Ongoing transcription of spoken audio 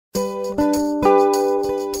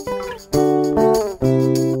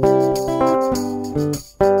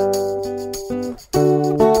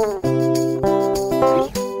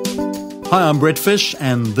BrettFish,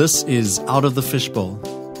 and this is Out of the Fishbowl.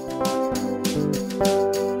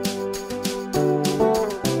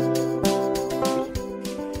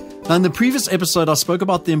 Now, in the previous episode, I spoke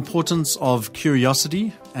about the importance of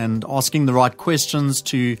curiosity and asking the right questions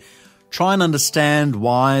to try and understand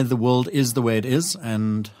why the world is the way it is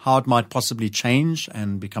and how it might possibly change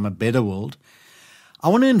and become a better world. I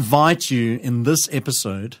want to invite you in this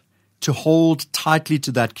episode to hold tightly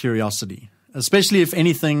to that curiosity, especially if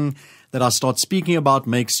anything that I start speaking about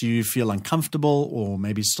makes you feel uncomfortable or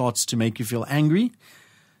maybe starts to make you feel angry.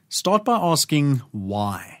 Start by asking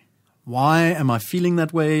why. Why am I feeling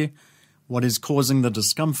that way? What is causing the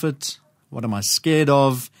discomfort? What am I scared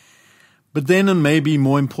of? But then, and maybe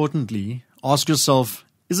more importantly, ask yourself,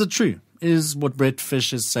 is it true? Is what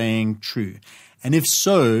BrettFish is saying true? And if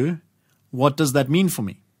so, what does that mean for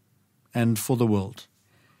me and for the world?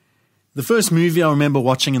 The first movie I remember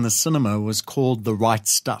watching in the cinema was called The Right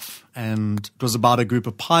Stuff, and it was about a group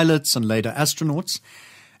of pilots and later astronauts.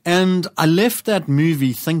 And I left that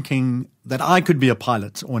movie thinking that I could be a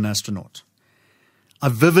pilot or an astronaut. I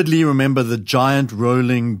vividly remember the giant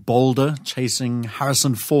rolling boulder chasing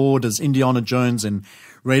Harrison Ford as Indiana Jones in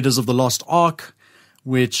Raiders of the Lost Ark,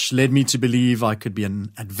 which led me to believe I could be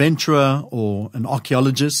an adventurer or an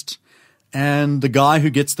archaeologist, and the guy who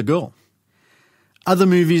gets the girl. Other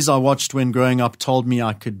movies I watched when growing up told me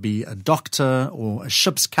I could be a doctor or a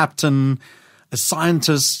ship's captain, a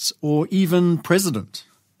scientist, or even president.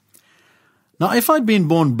 Now, if I'd been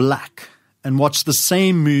born black and watched the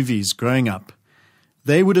same movies growing up,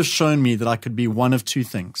 they would have shown me that I could be one of two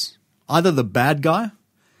things, either the bad guy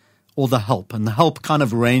or the help. And the help kind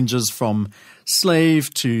of ranges from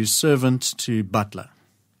slave to servant to butler.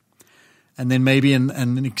 And then maybe in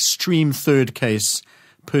an extreme third case,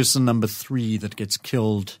 person number 3 that gets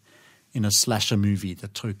killed in a slasher movie, the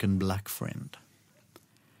token black friend.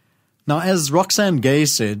 Now, as Roxane Gay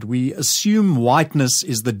said, we assume whiteness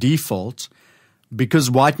is the default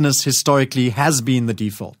because whiteness historically has been the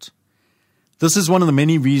default. This is one of the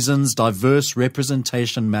many reasons diverse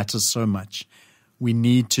representation matters so much. We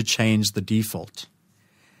need to change the default.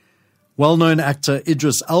 Well-known actor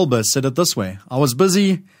Idris Elba said it this way: I was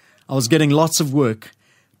busy, I was getting lots of work,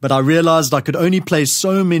 but I realized I could only play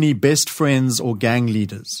so many best friends or gang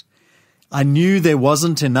leaders. I knew there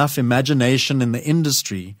wasn't enough imagination in the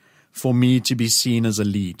industry for me to be seen as a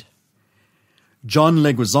lead. John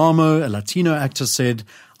Leguizamo, a Latino actor, said,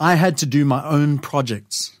 I had to do my own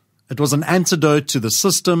projects. It was an antidote to the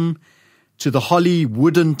system, to the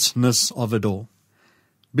Hollywoodness of it all,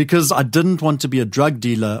 because I didn't want to be a drug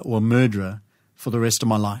dealer or a murderer for the rest of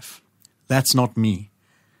my life. That's not me.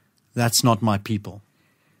 That's not my people.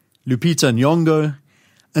 Lupita Nyong'o,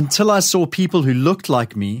 until I saw people who looked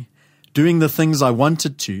like me doing the things I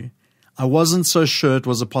wanted to, I wasn't so sure it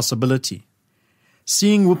was a possibility.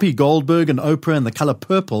 Seeing Whoopi Goldberg and Oprah in The Color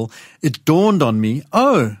Purple, it dawned on me,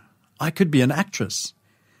 oh, I could be an actress.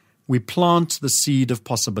 We plant the seed of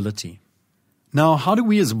possibility. Now, how do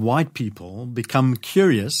we as white people become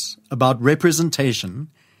curious about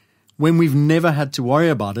representation when we've never had to worry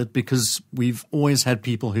about it because we've always had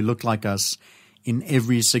people who look like us in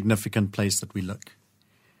every significant place that we look?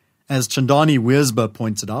 As Chandani Weersba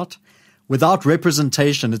pointed out, without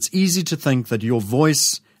representation, it's easy to think that your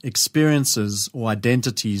voice, experiences, or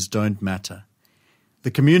identities don't matter. The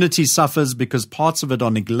community suffers because parts of it are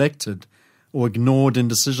neglected or ignored in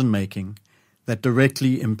decision-making that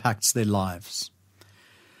directly impacts their lives.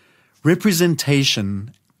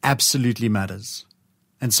 Representation absolutely matters.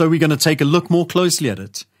 And so we're going to take a look more closely at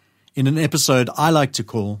it in an episode I like to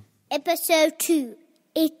call Episode 2,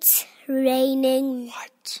 It's Raining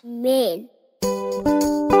White Men.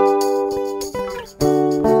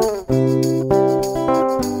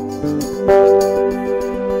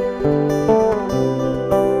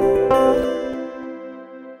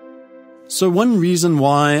 So one reason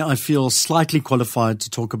why I feel slightly qualified to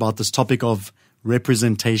talk about this topic of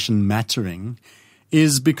representation mattering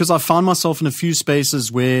is because I found myself in a few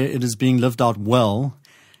spaces where it is being lived out well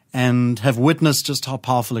and have witnessed just how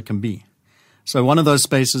powerful it can be. So one of those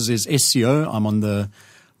spaces is SCO. I'm on the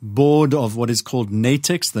board of what is called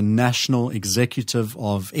NATEX, the National Executive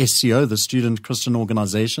of SCO, the Student Christian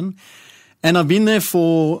Organization. And I've been there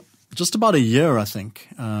for just about a year, I think.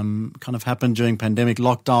 Kind of happened during pandemic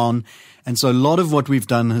lockdown. And so a lot of what we've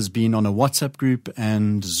done has been on a WhatsApp group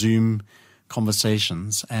and Zoom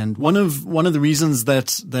conversations. And one of the reasons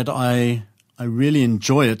that I really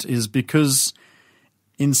enjoy it is because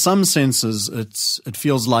in some senses, it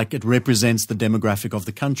feels like it represents the demographic of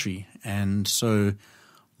the country. And so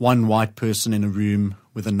one white person in a room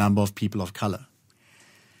with a number of people of color.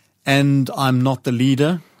 And I'm not the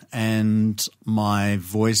leader, and my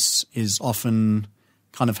voice is often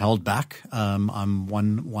kind of held back. I'm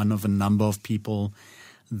one of a number of people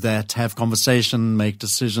that have conversation, make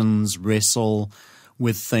decisions, wrestle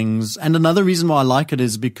with things. And another reason why I like it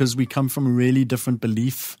is because we come from really different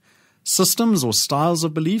belief systems or styles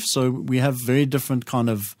of belief. So we have very different kind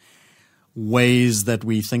of ways that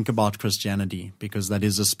we think about Christianity, because that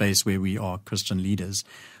is a space where we are Christian leaders.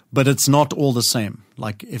 But it's not all the same.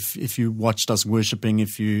 Like if you watched us worshiping,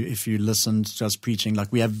 if you listened to us preaching,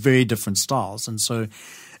 like we have very different styles. And so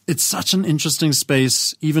it's such an interesting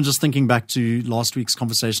space, even just thinking back to last week's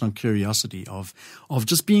conversation on curiosity, of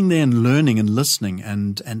just being there and learning and listening,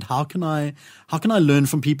 and how can I learn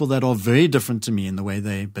from people that are very different to me in the way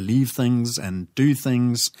they believe things and do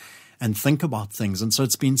things and think about things. And so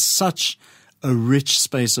it's been such a rich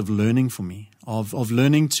space of learning for me, of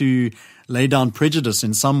learning to lay down prejudice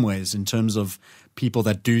in some ways in terms of people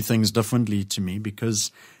that do things differently to me,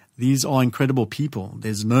 because these are incredible people.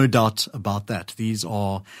 There's no doubt about that. This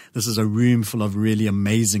is a room full of really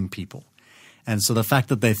amazing people. And so the fact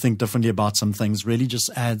that they think differently about some things really just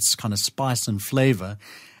adds kind of spice and flavor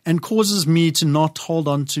and causes me to not hold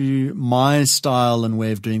on to my style and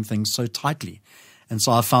way of doing things so tightly. And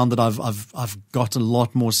so I found that I've got a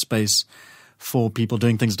lot more space for people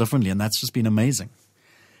doing things differently, and that's just been amazing.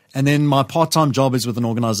 And then my part-time job is with an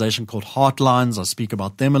organization called Heartlines. I speak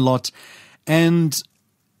about them a lot. And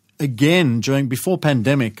again, before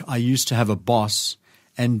pandemic, I used to have a boss,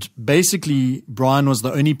 and basically Brian was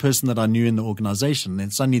the only person that I knew in the organization.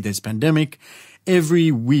 Then suddenly there's pandemic.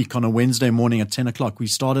 Every week on a Wednesday morning at 10 o'clock, we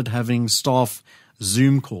started having staff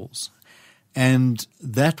Zoom calls. And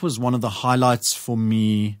that was one of the highlights for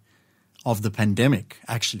me of the pandemic,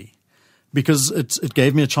 actually, because it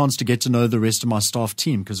gave me a chance to get to know the rest of my staff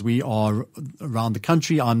team, because we are around the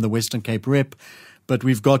country. I'm the Western Cape rep, but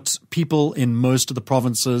we've got people in most of the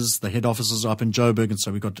provinces. The head offices are up in Joburg, and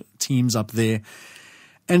so we've got teams up there.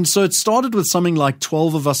 And so it started with something like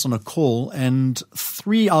 12 of us on a call, and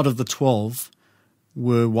 3 out of the 12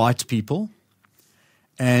 were white people.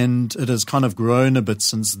 And it has kind of grown a bit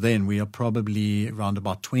since then. We are probably around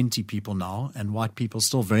about 20 people now, and white people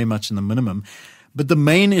still very much in the minimum. But the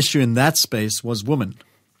main issue in that space was women.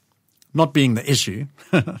 Not being the issue,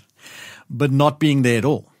 but not being there at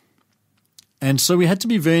all. And so we had to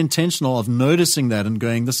be very intentional of noticing that and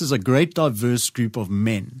going, this is a great diverse group of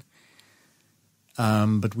men.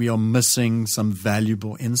 But we are missing some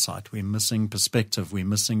valuable insight. We're missing perspective. We're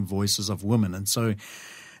missing voices of women. And so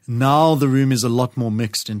now the room is a lot more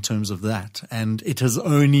mixed in terms of that. And it has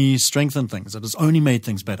only strengthened things. It has only made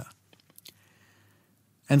things better.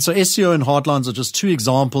 And so SEO and Heartlines are just 2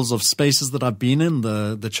 examples of spaces that I've been in.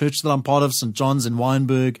 The church that I'm part of, St. John's in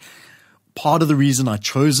Wynberg, part of the reason I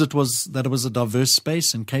chose it was that it was a diverse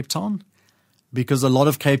space in Cape Town, because a lot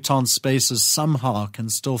of Cape Town spaces somehow can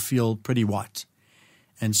still feel pretty white.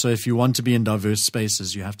 And so if you want to be in diverse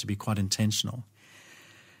spaces, you have to be quite intentional.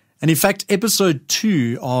 And in fact, episode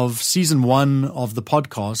 2 of season 1 of the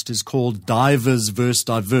podcast is called Divers vs.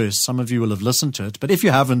 Diverse. Some of you will have listened to it, but if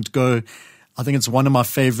you haven't, go. I think it's one of my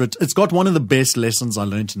favorite. It's got one of the best lessons I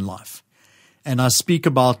learned in life. And I speak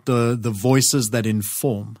about the voices that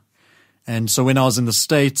inform. And so when I was in the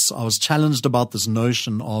States, I was challenged about this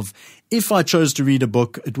notion of, if I chose to read a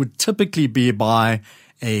book, it would typically be by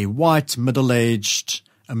a white, middle-aged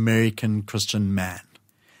American Christian man.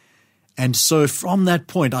 And so from that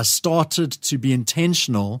point, I started to be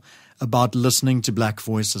intentional about listening to black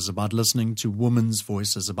voices, about listening to women's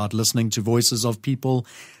voices, about listening to voices of people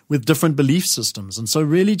with different belief systems. And so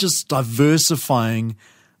really just diversifying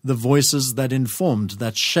the voices that informed,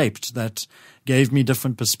 that shaped, that gave me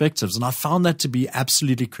different perspectives. And I found that to be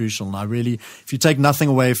absolutely crucial. And I really, if you take nothing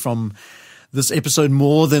away from this episode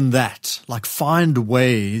more than that, like find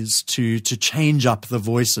ways to change up the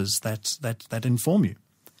voices that inform you.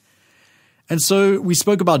 And so we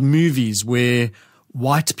spoke about movies where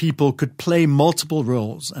white people could play multiple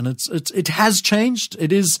roles, and it has changed.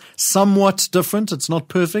 It is somewhat different. It's not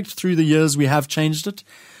perfect. Through the years, we have changed it.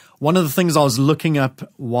 One of the things I was looking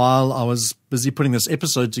up while I was busy putting this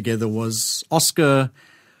episode together was Oscar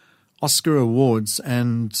awards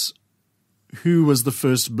and who was the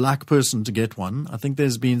first black person to get one. I think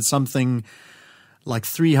there's been something like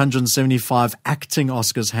 375 acting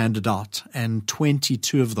Oscars handed out, and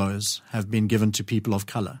 22 of those have been given to people of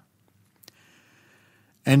color.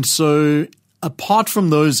 And so apart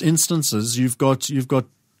from those instances, you've got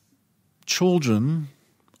children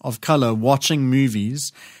of color watching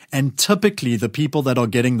movies, and typically the people that are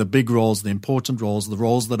getting the big roles, the important roles, the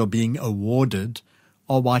roles that are being awarded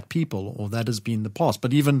are white people, or that has been the past.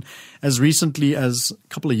 But even as recently as a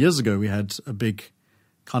couple of years ago, we had a big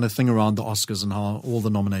kind of thing around the Oscars and how all the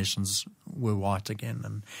nominations were white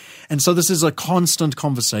again. And so this is a constant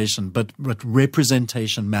conversation, but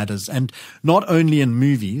representation matters. And not only in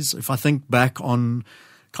movies. If I think back on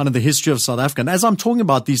kind of the history of South Africa, and as I'm talking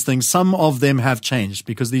about these things, some of them have changed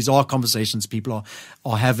because these are conversations people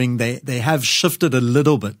are having. They have shifted a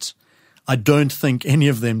little bit. I don't think any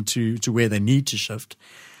of them to where they need to shift.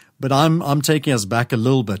 But I'm taking us back a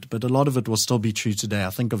little bit, but a lot of it will still be true today.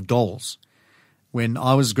 I think of dolls. When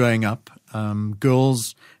I was growing up,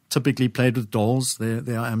 girls typically played with dolls.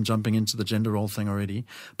 There I am jumping into the gender role thing already.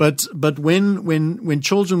 But when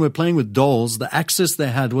children were playing with dolls, the access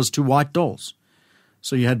they had was to white dolls.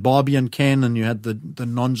 So you had Barbie and Ken, and you had the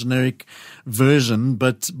non-generic version.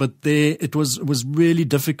 But there it was really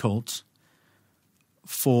difficult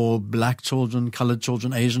for black children, colored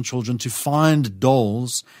children, Asian children to find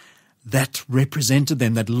dolls that represented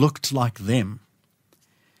them, that looked like them.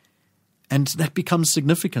 And that becomes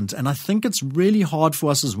significant. And I think it's really hard for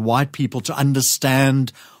us as white people to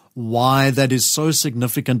understand why that is so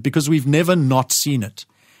significant, because we've never not seen it.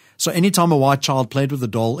 So anytime a white child played with a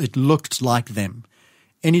doll, it looked like them.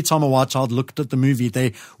 Anytime a white child looked at the movie,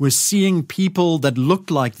 they were seeing people that looked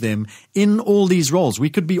like them in all these roles. We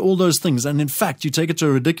could be all those things. And in fact, you take it to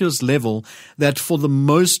a ridiculous level that for the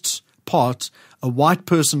most part, a white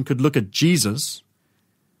person could look at Jesus,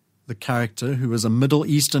 the character, who was a Middle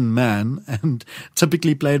Eastern man and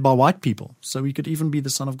typically played by white people. So he could even be the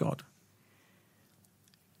Son of God.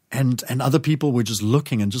 And other people were just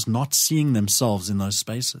looking and just not seeing themselves in those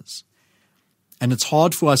spaces. And it's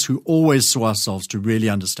hard for us who always saw ourselves to really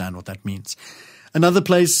understand what that means. Another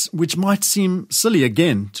place which might seem silly,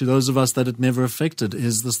 again, to those of us that it never affected,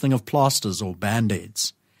 is this thing of plasters or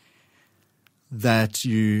Band-Aids. That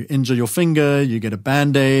you injure your finger, you get a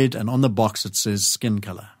Band-Aid, and on the box it says skin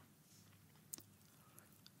color.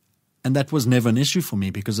 And that was never an issue for me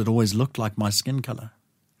because it always looked like my skin color.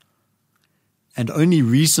 And only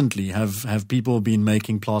recently have people been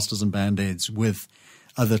making plasters and Band-Aids with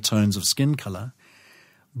other tones of skin color.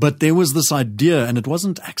 But there was this idea, and it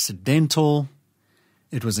wasn't accidental,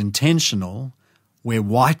 it was intentional, where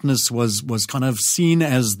whiteness was kind of seen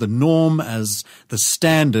as the norm, as the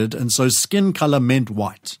standard, and so skin color meant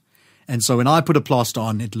white. And so when I put a plaster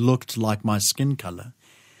on, it looked like my skin color.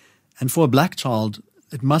 And for a black child,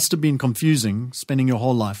 it must have been confusing spending your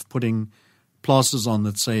whole life putting plasters on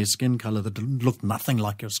that say skin color that looked nothing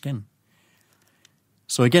like your skin.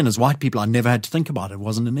 So again, as white people, I never had to think about it. It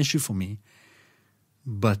wasn't an issue for me.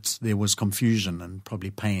 But there was confusion and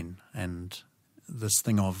probably pain and this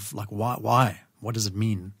thing of like, why? What does it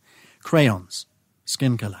mean? Crayons,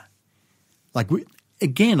 skin color.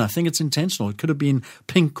 Again, I think it's intentional. It could have been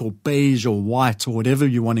pink or beige or white or whatever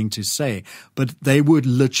you're wanting to say, but they were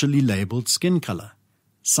literally labeled skin color.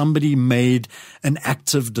 Somebody made an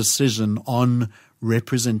active decision on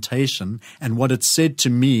representation, and what it said to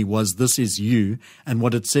me was, this is you, and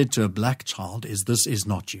what it said to a black child is, this is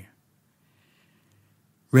not you.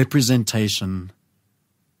 Representation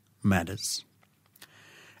matters.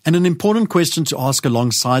 And an important question to ask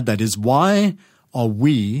alongside that is, why are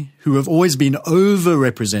we, who have always been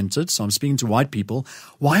overrepresented, so I'm speaking to white people,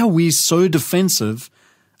 why are we so defensive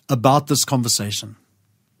about this conversation?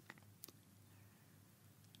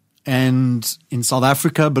 And in South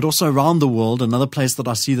Africa, but also around the world, another place that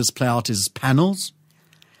I see this play out is panels.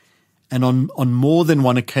 And on more than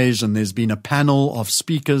one occasion, there's been a panel of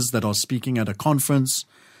speakers that are speaking at a conference.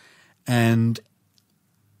 And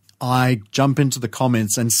I jump into the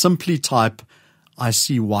comments and simply type, I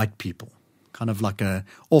see white people, kind of like a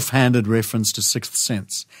offhanded reference to Sixth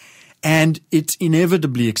Sense. And it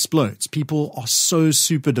inevitably explodes. People are so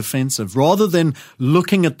super defensive. Rather than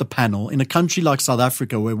looking at the panel in a country like South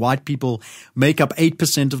Africa, where white people make up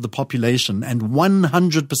 8% of the population and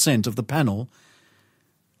 100% of the panel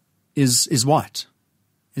is white,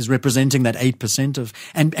 is representing that 8% of,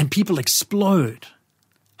 and people explode.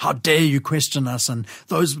 How dare you question us? And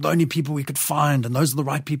those are the only people we could find, and those are the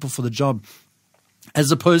right people for the job.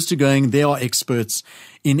 As opposed to going, there are experts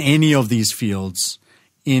in any of these fields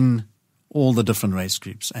in all the different race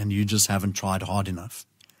groups, and you just haven't tried hard enough.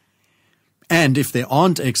 And if there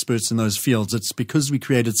aren't experts in those fields, it's because we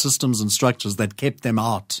created systems and structures that kept them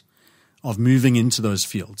out of moving into those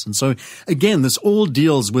fields. And so, again, this all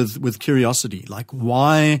deals with curiosity. Like,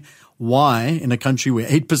 why in a country where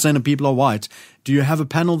 8% of people are white, do you have a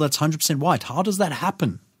panel that's 100% white? How does that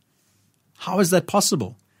happen? How is that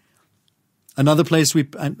possible? Another place,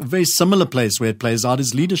 a very similar place where it plays out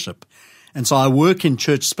is leadership. And so I work in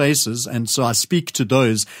church spaces, and so I speak to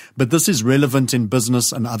those, but this is relevant in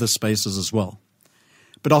business and other spaces as well.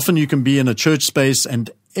 But often you can be in a church space and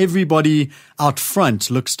everybody out front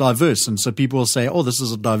looks diverse. And so people will say, oh, this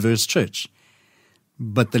is a diverse church.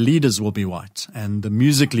 But the leaders will be white, and the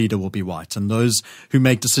music leader will be white, and those who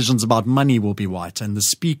make decisions about money will be white, and the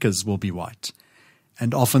speakers will be white.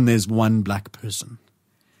 And often there's one black person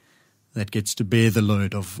that gets to bear the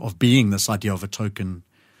load of being this idea of a token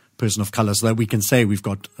person of color, so that we can say we've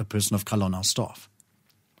got a person of color on our staff.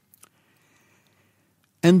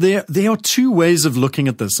 And there are two ways of looking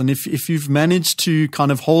at this. And if you've managed to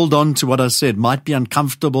kind of hold on to what I said, might be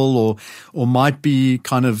uncomfortable or might be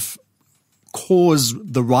kind of cause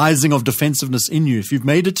the rising of defensiveness in you, if you've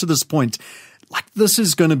made it to this point, like, this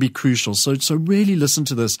is going to be crucial. So really listen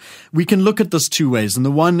to this. We can look at this two ways. And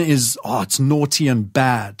the one is, oh, it's naughty and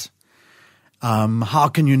bad. How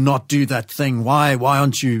can you not do that thing? Why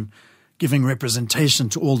aren't you giving representation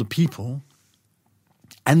to all the people?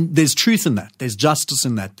 And there's truth in that. There's justice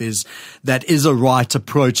in that. That is a right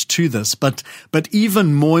approach to this. But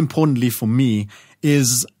even more importantly for me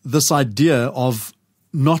is this idea of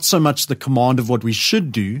not so much the command of what we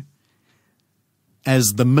should do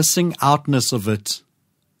as the missing outness of it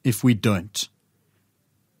if we don't.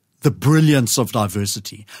 The brilliance of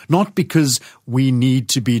diversity. Not because we need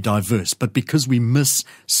to be diverse, but because we miss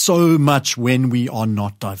so much when we are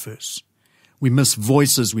not diverse. We miss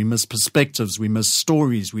voices, we miss perspectives, we miss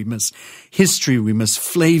stories, we miss history, we miss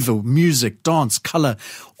flavor, music, dance, color,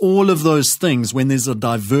 all of those things. When there's a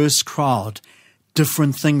diverse crowd,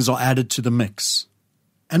 different things are added to the mix.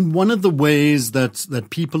 And one of the ways that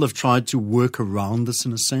people have tried to work around this,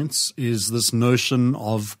 in a sense, is this notion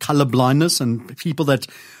of color blindness. And people that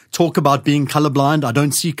talk about being colorblind, I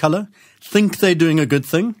don't see color, think they're doing a good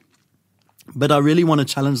thing. But I really want to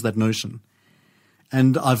challenge that notion.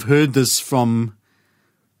 And I've heard this from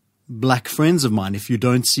black friends of mine. If you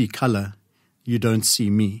don't see color, you don't see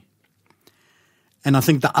me. And I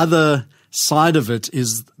think the other side of it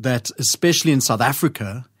is that, especially in South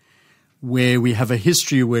Africa, where we have a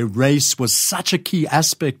history where race was such a key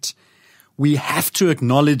aspect, we have to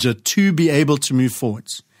acknowledge it to be able to move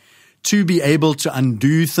forwards, to be able to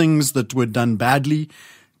undo things that were done badly,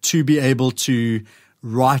 to be able to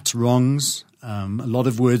right wrongs, a lot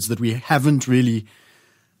of words that we haven't really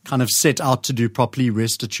kind of set out to do properly,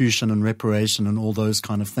 restitution and reparation and all those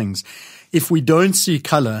kind of things. If we don't see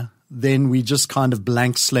color, then we just kind of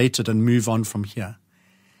blank slate it and move on from here.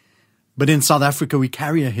 But in South Africa, we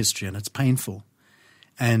carry a history, and it's painful.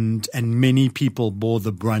 And many people bore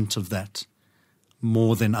the brunt of that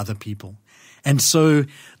more than other people. And so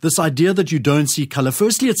this idea that you don't see color,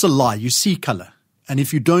 firstly, it's a lie. You see color. And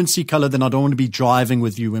if you don't see color, then I don't want to be driving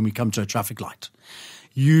with you when we come to a traffic light.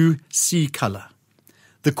 You see color.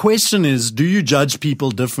 The question is, do you judge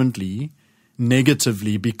people differently,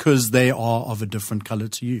 negatively, because they are of a different color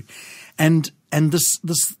to you? And this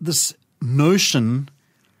notion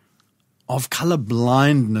of color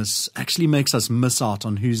blindness actually makes us miss out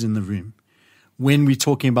on who's in the room when we're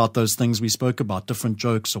talking about those things we spoke about, different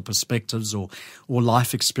jokes or perspectives or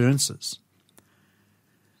life experiences.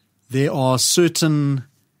 There are certain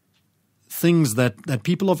things that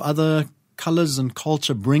people of other colors and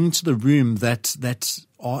culture bring to the room that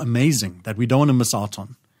are amazing, that we don't want to miss out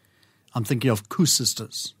on. I'm thinking of Koo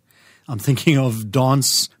sisters. I'm thinking of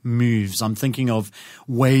dance moves. I'm thinking of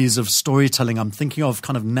ways of storytelling. I'm thinking of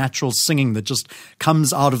kind of natural singing that just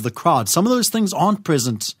comes out of the crowd. Some of those things aren't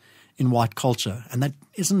present in white culture, and that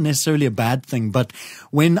isn't necessarily a bad thing. But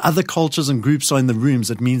when other cultures and groups are in the rooms,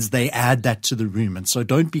 it means they add that to the room. And so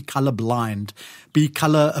don't be color blind. Be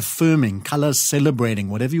color affirming, color celebrating,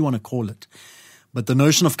 whatever you want to call it. But the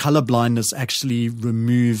notion of color blindness actually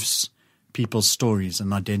removes people's stories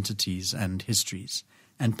and identities and histories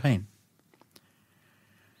and pain.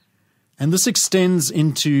 And this extends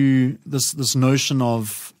into this notion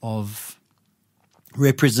of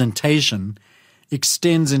representation,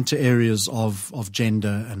 extends into areas of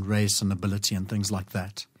gender and race and ability and things like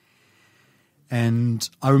that. And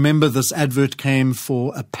I remember this advert came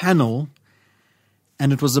for a panel,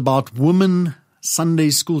 and it was about women Sunday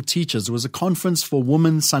school teachers. It was a conference for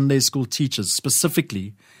women Sunday school teachers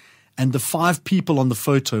specifically. And the 5 people on the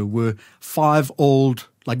photo were 5 old,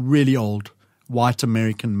 like really old, white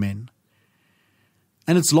American men.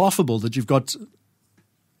 And it's laughable that you've got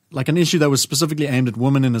like an issue that was specifically aimed at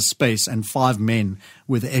women in a space, and 5 men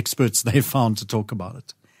were the experts they found to talk about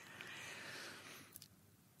it.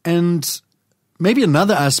 And maybe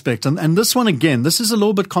another aspect, and this one again, this is a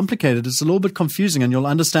little bit complicated. It's a little bit confusing, and you'll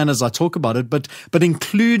understand as I talk about it, but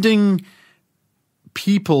including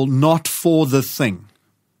people not for the thing.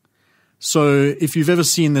 So if you've ever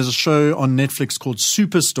seen, there's a show on Netflix called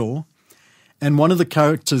Superstore, and one of the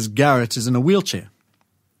characters, Garrett, is in a wheelchair.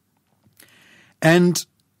 And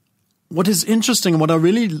what is interesting and what I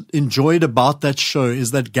really enjoyed about that show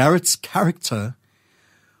is that Garrett's character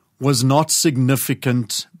was not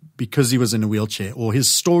significant because he was in a wheelchair, or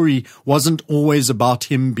his story wasn't always about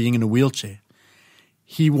him being in a wheelchair.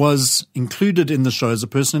 He was included in the show as a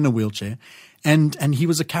person in a wheelchair, and he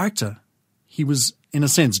was a character. He was, in a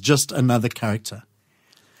sense, just another character.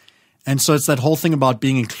 And so it's that whole thing about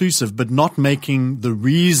being inclusive, but not making the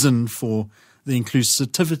reason for the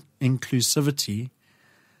inclusivity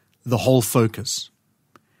the whole focus.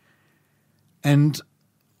 And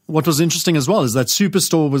what was interesting as well is that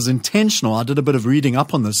Superstore was intentional. I did a bit of reading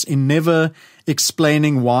up on this in never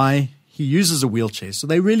explaining why he uses a wheelchair. So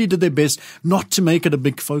they really did their best not to make it a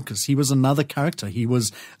big focus. He was another character. He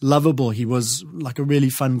was lovable. He was like a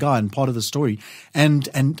really fun guy and part of the story. And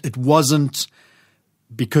it wasn't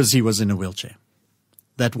because he was in a wheelchair.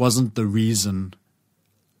 That wasn't the reason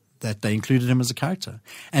that they included him as a character.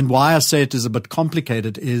 And why I say it is a bit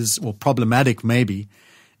complicated is, or problematic maybe,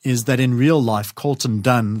 is that in real life, Colton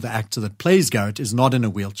Dunn, the actor that plays Garrett, is not in a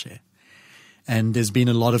wheelchair. And there's been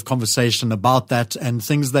a lot of conversation about that and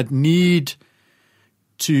things that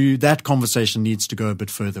that conversation needs to go a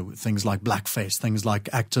bit further with things like blackface, things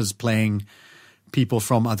like actors playing people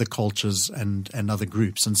from other cultures and other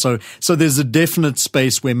groups. And so there's a definite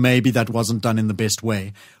space where maybe that wasn't done in the best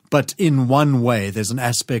way. But in one way, there's an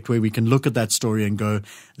aspect where we can look at that story and go,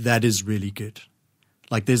 that is really good.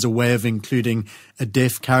 Like there's a way of including a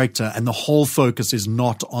deaf character and the whole focus is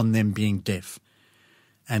not on them being deaf.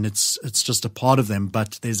 And it's just a part of them,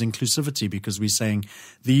 but there's inclusivity because we're saying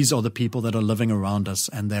these are the people that are living around us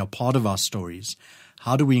and they are part of our stories.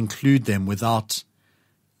 How do we include them without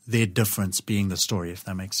their difference being the story, if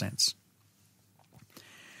that makes sense?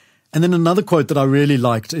 And then another quote that I really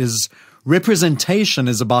liked is, representation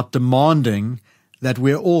is about demanding that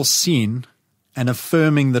we're all seen and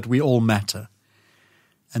affirming that we all matter.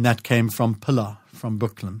 And that came from Pilar from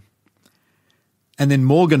Brooklyn. And then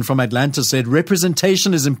Morgan from Atlanta said,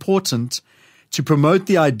 representation is important to promote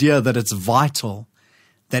the idea that it's vital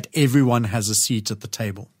that everyone has a seat at the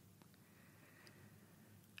table.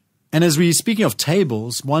 And as we're speaking of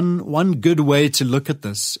tables, one good way to look at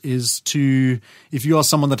this is to, if you are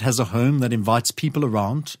someone that has a home that invites people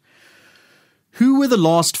around, who were the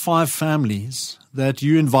last 5 families that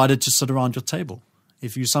you invited to sit around your table?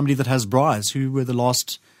 If you're somebody that has brides, who were the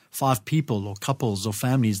last 5 people or couples or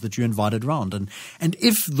families that you invited around? And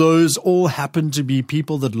if those all happen to be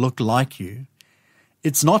people that look like you,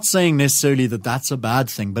 it's not saying necessarily that that's a bad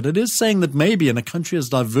thing, but it is saying that maybe in a country as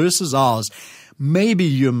diverse as ours, maybe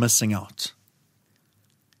you're missing out.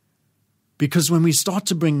 Because when we start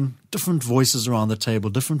to bring different voices around the table,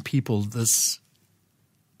 different people, this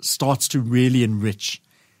starts to really enrich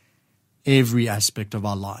every aspect of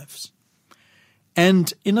our lives.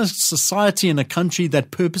 And in a society, in a country that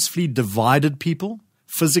purposefully divided people,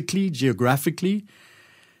 physically, geographically,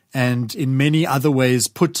 and in many other ways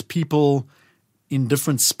put people in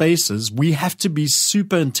different spaces, we have to be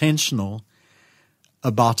super intentional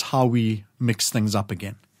about how we mix things up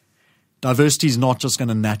again. Diversity is not just going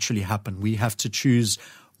to naturally happen. We have to choose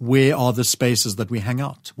where are the spaces that we hang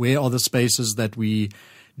out? Where are the spaces that we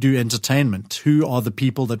do entertainment? Who are the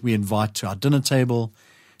people that we invite to our dinner table,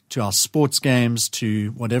 to our sports games,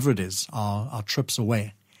 to whatever it is, our trips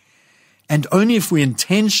away? And only if we're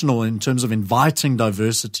intentional in terms of inviting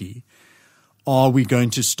diversity are we going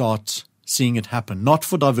to start seeing it happen. Not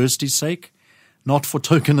for diversity's sake, not for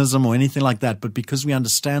tokenism or anything like that, but because we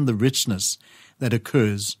understand the richness that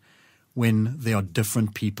occurs when there are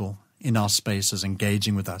different people in our spaces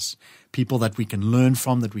engaging with us, people that we can learn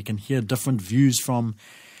from, that we can hear different views from,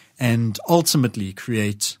 and ultimately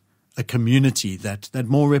create a community that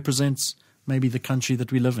more represents maybe the country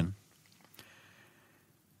that we live in.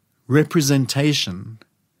 Representation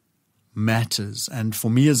matters. And for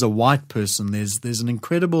me as a white person, there's an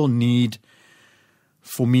incredible need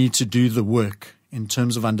for me to do the work in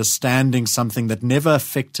terms of understanding something that never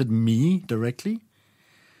affected me directly,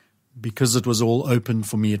 because it was all open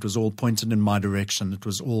for me. It was all pointed in my direction. It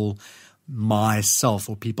was all myself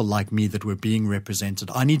or people like me that were being represented.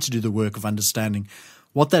 I need to do the work of understanding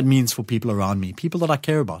what that means for people around me, people that I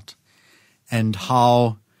care about, and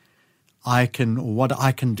how I can, or what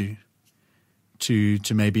I can do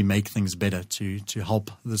to maybe make things better, to help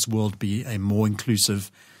this world be a more inclusive,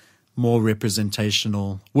 more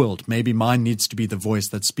representational world. Maybe mine needs to be the voice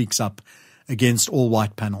that speaks up against all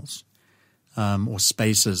white panels, or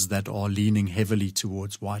spaces that are leaning heavily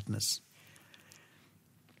towards whiteness.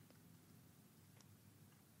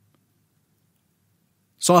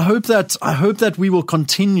 So I hope that we will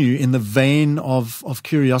continue in the vein of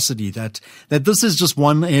curiosity, that this is just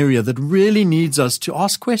one area that really needs us to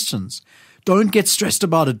ask questions. Don't get stressed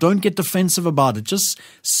about it. Don't get defensive about it. Just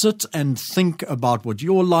sit and think about what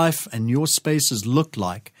your life and your spaces look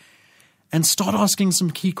like and start asking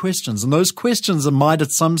some key questions. And those questions might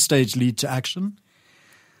at some stage lead to action,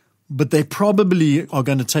 but they probably are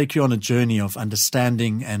going to take you on a journey of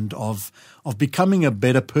understanding and of becoming a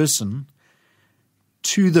better person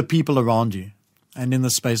to the people around you and in the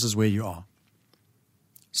spaces where you are.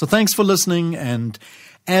 So thanks for listening, and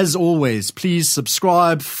as always, please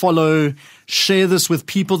subscribe, follow, share this with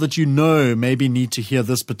people that you know maybe need to hear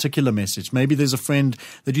this particular message. Maybe there's a friend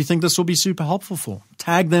that you think this will be super helpful for.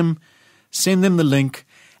 Tag them, send them the link,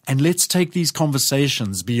 and let's take these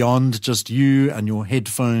conversations beyond just you and your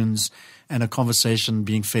headphones and a conversation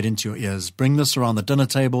being fed into your ears. Bring this around the dinner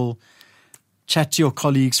table. Chat to your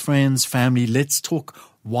colleagues, friends, family. Let's talk.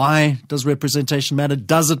 Why does representation matter?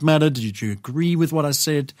 Does it matter? Did you agree with what I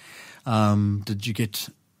said? Did you get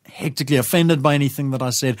hectically offended by anything that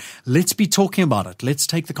I said? Let's be talking about it. Let's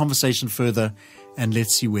take the conversation further and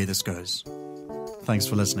let's see where this goes. Thanks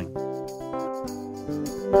for listening.